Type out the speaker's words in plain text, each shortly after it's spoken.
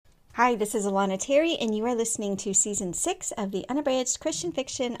Hi, this is Alana Terry, and you are listening to Season 6 of the Unabridged Christian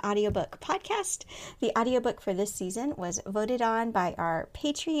Fiction Audiobook Podcast. The audiobook for this season was voted on by our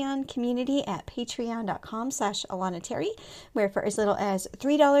Patreon community at patreon.com/Alana Terry, where for as little as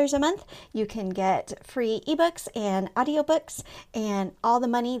 $3 a month, you can get free ebooks and audiobooks, and all the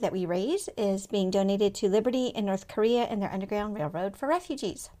money that we raise is being donated to Liberty in North Korea and their Underground Railroad for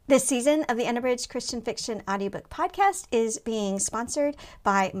refugees. This season of the Unabridged Christian Fiction Audiobook Podcast is being sponsored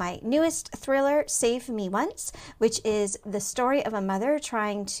by my newest thriller, Save Me Once, which is the story of a mother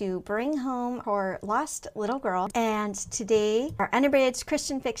trying to bring home her lost little girl. And today, our unabridged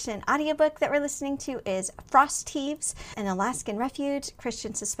Christian fiction audiobook that we're listening to is HEAVES, an Alaskan refuge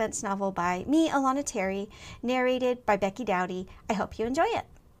Christian suspense novel by me, Alana Terry, narrated by Becky Dowdy. I hope you enjoy it.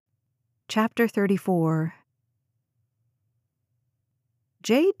 Chapter 34.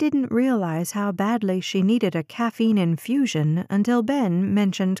 Jade didn't realize how badly she needed a caffeine infusion until Ben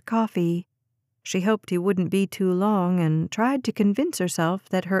mentioned coffee. She hoped he wouldn't be too long and tried to convince herself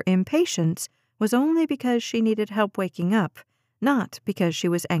that her impatience was only because she needed help waking up, not because she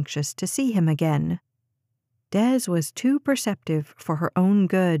was anxious to see him again. Des was too perceptive for her own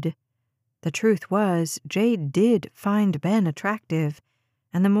good. The truth was, Jade did find Ben attractive,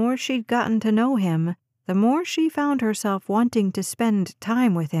 and the more she'd gotten to know him, the more she found herself wanting to spend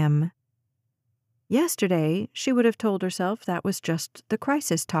time with him. Yesterday, she would have told herself that was just the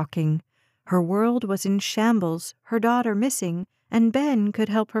crisis talking. Her world was in shambles, her daughter missing, and Ben could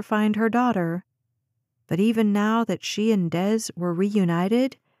help her find her daughter. But even now that she and Des were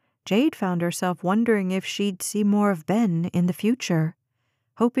reunited, Jade found herself wondering if she'd see more of Ben in the future,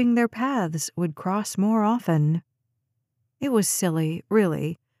 hoping their paths would cross more often. It was silly,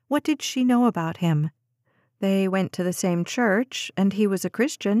 really. What did she know about him? They went to the same church, and he was a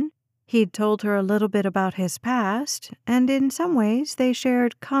Christian. He'd told her a little bit about his past, and in some ways they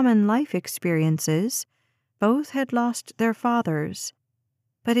shared common life experiences. Both had lost their fathers.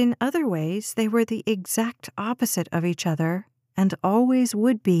 But in other ways they were the exact opposite of each other, and always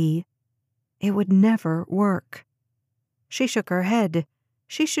would be. It would never work. She shook her head.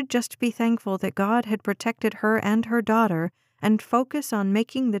 She should just be thankful that God had protected her and her daughter and focus on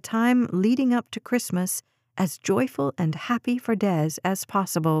making the time leading up to Christmas as joyful and happy for Des as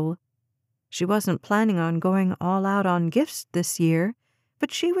possible. She wasn't planning on going all out on gifts this year,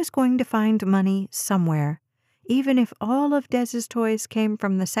 but she was going to find money somewhere. Even if all of Des's toys came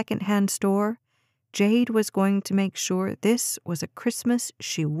from the second-hand store, Jade was going to make sure this was a Christmas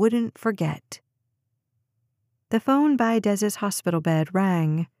she wouldn't forget. The phone by Des's hospital bed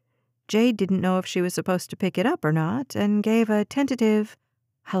rang. Jade didn't know if she was supposed to pick it up or not, and gave a tentative,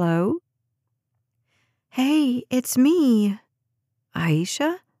 "Hello?" "Hey, it's me."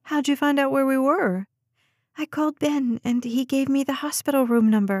 "Aisha? How'd you find out where we were?" "I called Ben, and he gave me the hospital room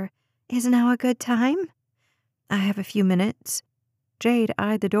number. Is now a good time?" "I have a few minutes." Jade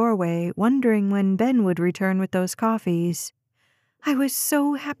eyed the doorway, wondering when Ben would return with those coffees. "I was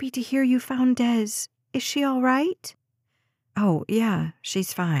so happy to hear you found Des. Is she all right?" "Oh, yeah,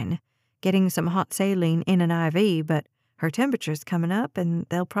 she's fine. Getting some hot saline in an IV, but her temperature's coming up, and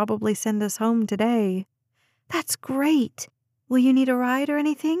they'll probably send us home today." "That's great. Will you need a ride or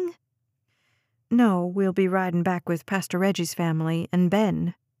anything?" "No, we'll be riding back with Pastor Reggie's family and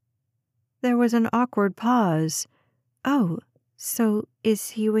Ben." There was an awkward pause. "Oh, so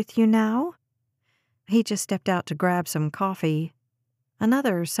is he with you now?" "He just stepped out to grab some coffee."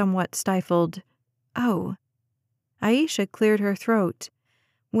 Another somewhat stifled, "Oh." Aisha cleared her throat.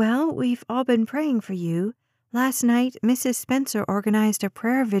 "Well, we've all been praying for you. Last night, Mrs. Spencer organized a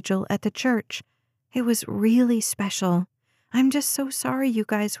prayer vigil at the church. It was really special. I'm just so sorry you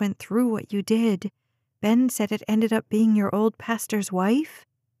guys went through what you did. Ben said it ended up being your old pastor's wife."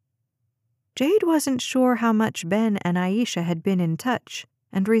 Jade wasn't sure how much Ben and Aisha had been in touch,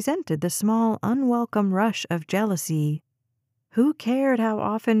 and resented the small, unwelcome rush of jealousy. Who cared how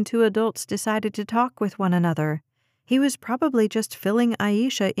often two adults decided to talk with one another? He was probably just filling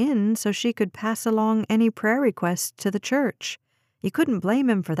Aisha in so she could pass along any prayer requests to the church. You couldn't blame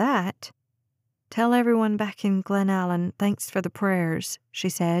him for that. "Tell everyone back in Glen Allen thanks for the prayers," she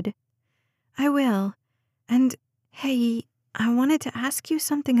said. "I will. And, hey, I wanted to ask you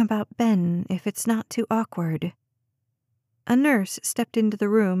something about Ben, if it's not too awkward." A nurse stepped into the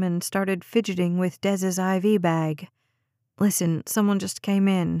room and started fidgeting with Des's IV bag. "Listen, someone just came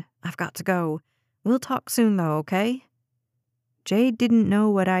in. I've got to go. We'll talk soon, though, okay?" Jade didn't know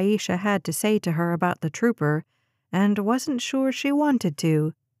what Aisha had to say to her about the trooper, and wasn't sure she wanted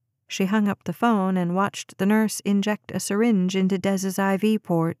to. She hung up the phone and watched the nurse inject a syringe into Des's IV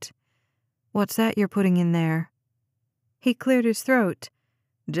port. "What's that you're putting in there?" He cleared his throat.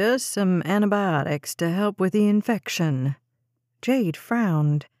 Just some antibiotics to help with the infection. Jade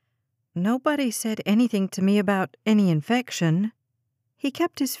frowned. Nobody said anything to me about any infection. He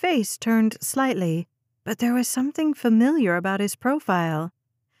kept his face turned slightly, but there was something familiar about his profile.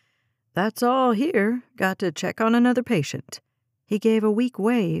 That's all here. Got to check on another patient. He gave a weak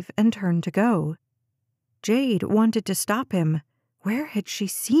wave and turned to go. Jade wanted to stop him. Where had she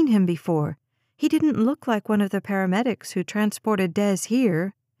seen him before? He didn't look like one of the paramedics who transported Des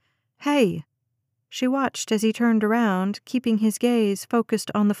here. Hey! She watched as he turned around, keeping his gaze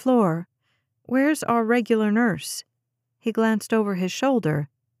focused on the floor. Where's our regular nurse? He glanced over his shoulder.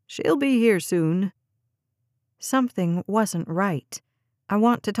 She'll be here soon. Something wasn't right. I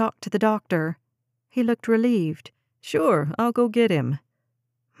want to talk to the doctor. He looked relieved. Sure, I'll go get him.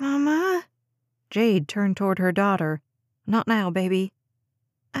 Mama? Jade turned toward her daughter. Not now, baby.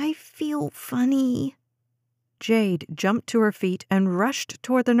 I feel funny. Jade jumped to her feet and rushed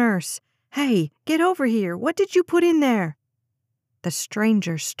toward the nurse. Hey, get over here. What did you put in there? The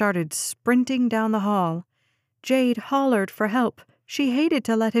stranger started sprinting down the hall. Jade hollered for help. She hated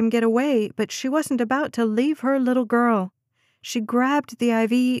to let him get away, but she wasn't about to leave her little girl. She grabbed the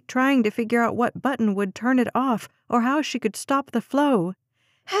IV, trying to figure out what button would turn it off or how she could stop the flow.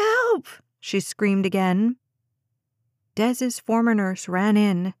 Help! She screamed again. Dez's former nurse ran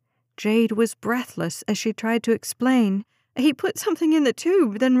in. Jade was breathless as she tried to explain. He put something in the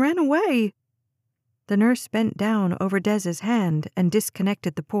tube, then ran away. The nurse bent down over Dez's hand and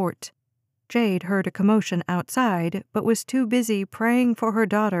disconnected the port. Jade heard a commotion outside, but was too busy praying for her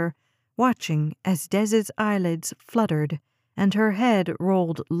daughter, watching as Dez's eyelids fluttered and her head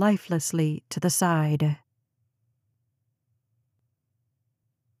rolled lifelessly to the side.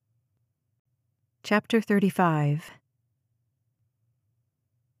 Chapter 35.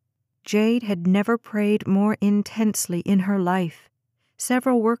 Jade had never prayed more intensely in her life.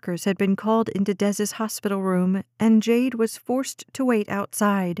 Several workers had been called into Dez's hospital room, and Jade was forced to wait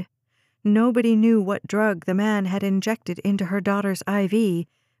outside. Nobody knew what drug the man had injected into her daughter's IV,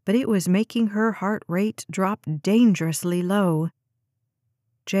 but it was making her heart rate drop dangerously low.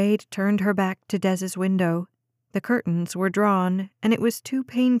 Jade turned her back to Dez's window. The curtains were drawn, and it was too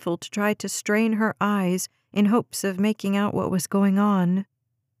painful to try to strain her eyes in hopes of making out what was going on.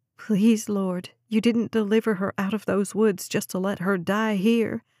 Please, Lord, you didn't deliver her out of those woods just to let her die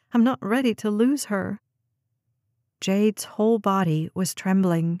here. I'm not ready to lose her. Jade's whole body was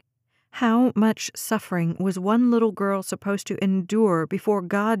trembling. How much suffering was one little girl supposed to endure before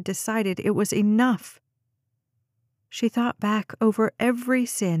God decided it was enough? She thought back over every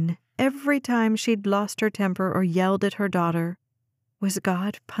sin, every time she'd lost her temper or yelled at her daughter. Was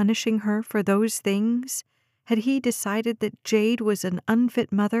God punishing her for those things? Had he decided that Jade was an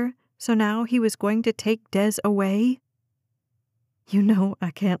unfit mother, so now he was going to take Des away? You know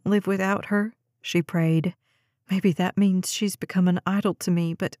I can't live without her, she prayed. Maybe that means she's become an idol to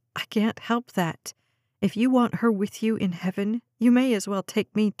me, but I can't help that. If you want her with you in heaven, you may as well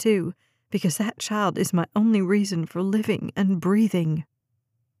take me too, because that child is my only reason for living and breathing.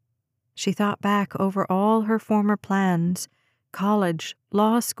 She thought back over all her former plans: college,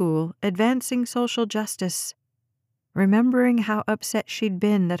 law school, advancing social justice. Remembering how upset she'd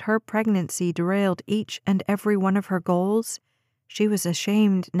been that her pregnancy derailed each and every one of her goals, she was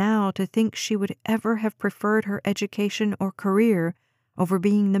ashamed now to think she would ever have preferred her education or career over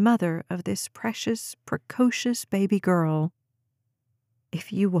being the mother of this precious, precocious baby girl.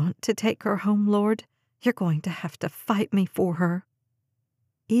 If you want to take her home, Lord, you're going to have to fight me for her.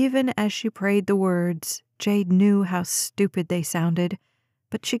 Even as she prayed the words, Jade knew how stupid they sounded,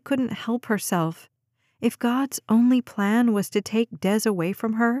 but she couldn't help herself. If God's only plan was to take Des away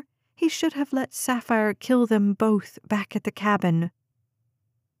from her, he should have let Sapphire kill them both back at the cabin.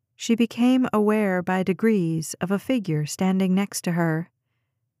 She became aware by degrees of a figure standing next to her.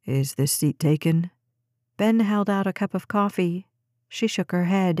 Is this seat taken? Ben held out a cup of coffee. She shook her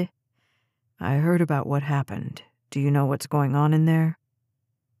head. I heard about what happened. Do you know what's going on in there?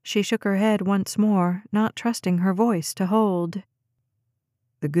 She shook her head once more, not trusting her voice to hold.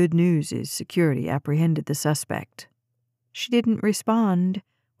 The good news is security apprehended the suspect. She didn't respond.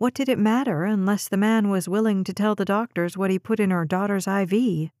 What did it matter unless the man was willing to tell the doctors what he put in her daughter's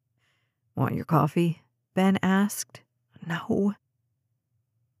IV? Want your coffee? Ben asked. No.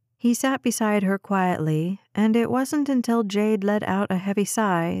 He sat beside her quietly, and it wasn't until Jade let out a heavy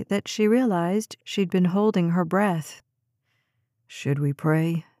sigh that she realized she'd been holding her breath. Should we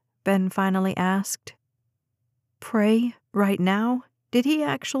pray? Ben finally asked. Pray? Right now? Did he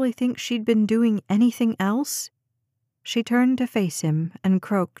actually think she'd been doing anything else? She turned to face him and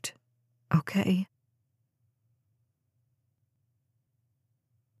croaked, Okay.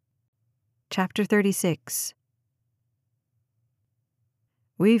 Chapter 36.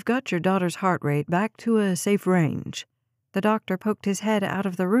 We've got your daughter's heart rate back to a safe range. The doctor poked his head out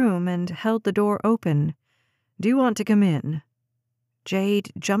of the room and held the door open. Do you want to come in?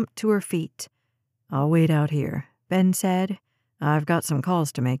 Jade jumped to her feet. I'll wait out here, Ben said. I've got some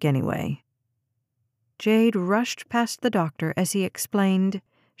calls to make anyway. Jade rushed past the doctor as he explained,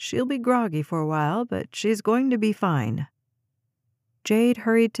 she'll be groggy for a while, but she's going to be fine. Jade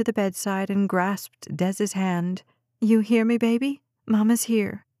hurried to the bedside and grasped Dez's hand. You hear me, baby? Mama's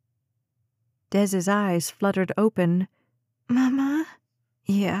here. Dez's eyes fluttered open. Mama?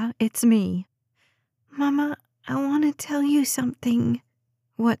 Yeah, it's me. Mama, I want to tell you something.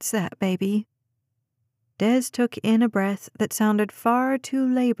 What's that, baby? Des took in a breath that sounded far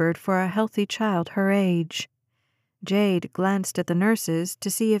too labored for a healthy child her age. Jade glanced at the nurses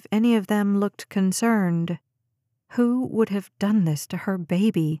to see if any of them looked concerned. Who would have done this to her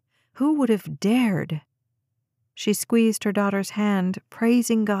baby? Who would have dared? She squeezed her daughter's hand,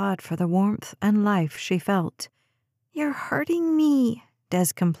 praising God for the warmth and life she felt. You're hurting me, Des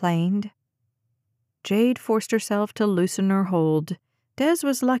complained. Jade forced herself to loosen her hold. Des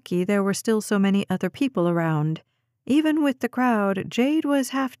was lucky there were still so many other people around. Even with the crowd, Jade was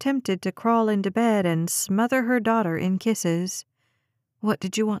half tempted to crawl into bed and smother her daughter in kisses. What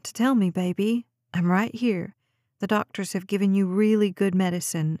did you want to tell me, baby? I'm right here. The doctors have given you really good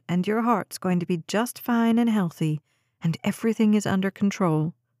medicine, and your heart's going to be just fine and healthy, and everything is under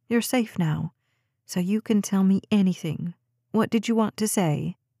control. You're safe now, so you can tell me anything. What did you want to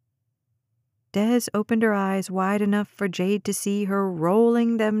say? Des opened her eyes wide enough for Jade to see her,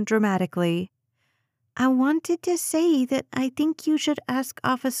 rolling them dramatically. I wanted to say that I think you should ask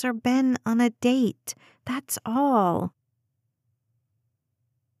Officer Ben on a date. That's all.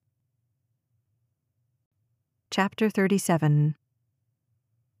 Chapter 37.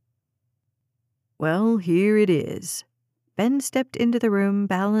 Well, here it is. Ben stepped into the room,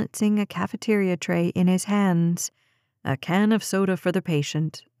 balancing a cafeteria tray in his hands. A can of soda for the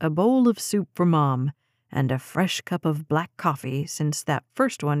patient, a bowl of soup for Mom, and a fresh cup of black coffee since that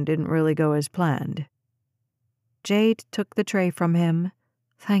first one didn't really go as planned. Jade took the tray from him.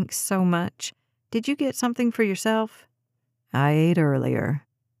 Thanks so much. Did you get something for yourself? I ate earlier.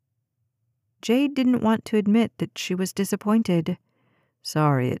 Jade didn't want to admit that she was disappointed.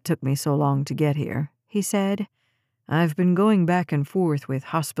 Sorry it took me so long to get here, he said. I've been going back and forth with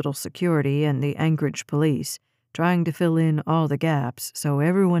hospital security and the Anchorage police, trying to fill in all the gaps so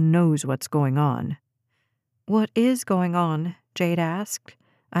everyone knows what's going on. What is going on? Jade asked.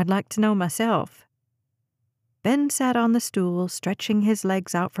 I'd like to know myself. Ben sat on the stool, stretching his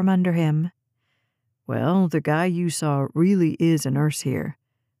legs out from under him. Well, the guy you saw really is a nurse here,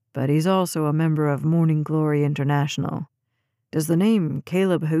 but he's also a member of Morning Glory International. Does the name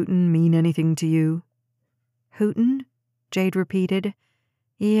Caleb Hooten mean anything to you? Hooten? Jade repeated.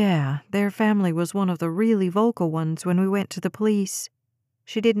 Yeah, their family was one of the really vocal ones when we went to the police.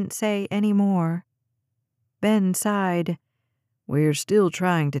 She didn't say any more. Ben sighed. We're still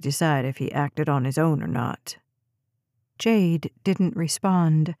trying to decide if he acted on his own or not. Jade didn't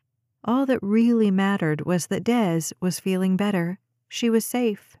respond. All that really mattered was that Des was feeling better. She was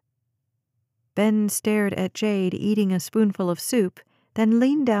safe. Ben stared at Jade eating a spoonful of soup, then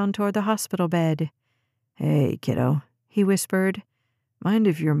leaned down toward the hospital bed. Hey, kiddo, he whispered. Mind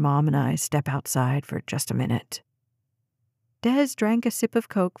if your mom and I step outside for just a minute? Des drank a sip of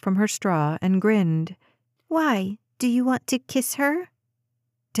Coke from her straw and grinned. Why? Do you want to kiss her?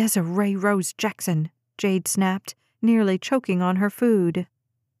 Desiree Rose Jackson, Jade snapped, nearly choking on her food.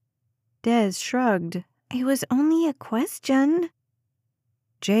 Des shrugged. It was only a question.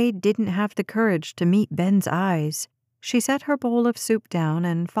 Jade didn't have the courage to meet Ben's eyes. She set her bowl of soup down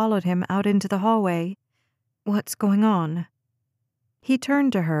and followed him out into the hallway. What's going on? He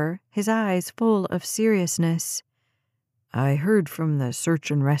turned to her, his eyes full of seriousness. I heard from the search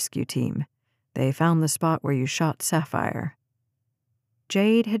and rescue team. They found the spot where you shot Sapphire.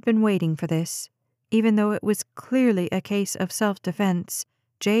 Jade had been waiting for this. Even though it was clearly a case of self-defense,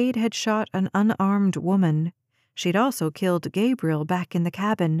 Jade had shot an unarmed woman. She'd also killed Gabriel back in the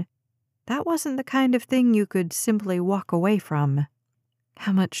cabin. That wasn't the kind of thing you could simply walk away from.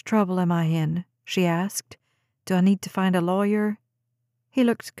 How much trouble am I in? She asked. Do I need to find a lawyer? He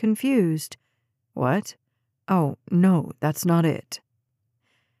looked confused. What? Oh, no, that's not it.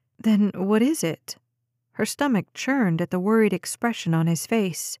 Then what is it? Her stomach churned at the worried expression on his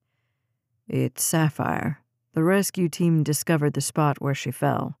face. It's Sapphire. The rescue team discovered the spot where she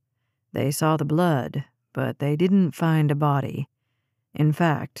fell. They saw the blood, but they didn't find a body. In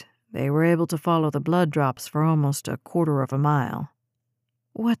fact, they were able to follow the blood drops for almost a quarter of a mile.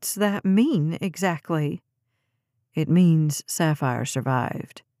 What's that mean exactly? It means Sapphire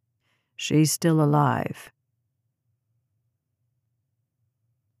survived. She's still alive.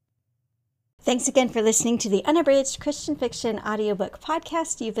 Thanks again for listening to the Unabridged Christian Fiction audiobook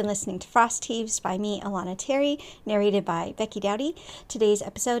podcast. You've been listening to Frost Heaves by me, Alana Terry, narrated by Becky Dowdy. Today's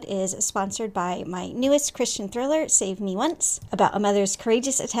episode is sponsored by my newest Christian thriller, Save Me Once, about a mother's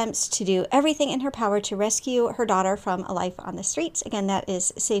courageous attempts to do everything in her power to rescue her daughter from a life on the streets. Again, that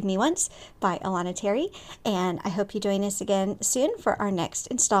is Save Me Once by Alana Terry. And I hope you join us again soon for our next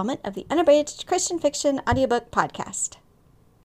installment of the Unabridged Christian Fiction audiobook podcast.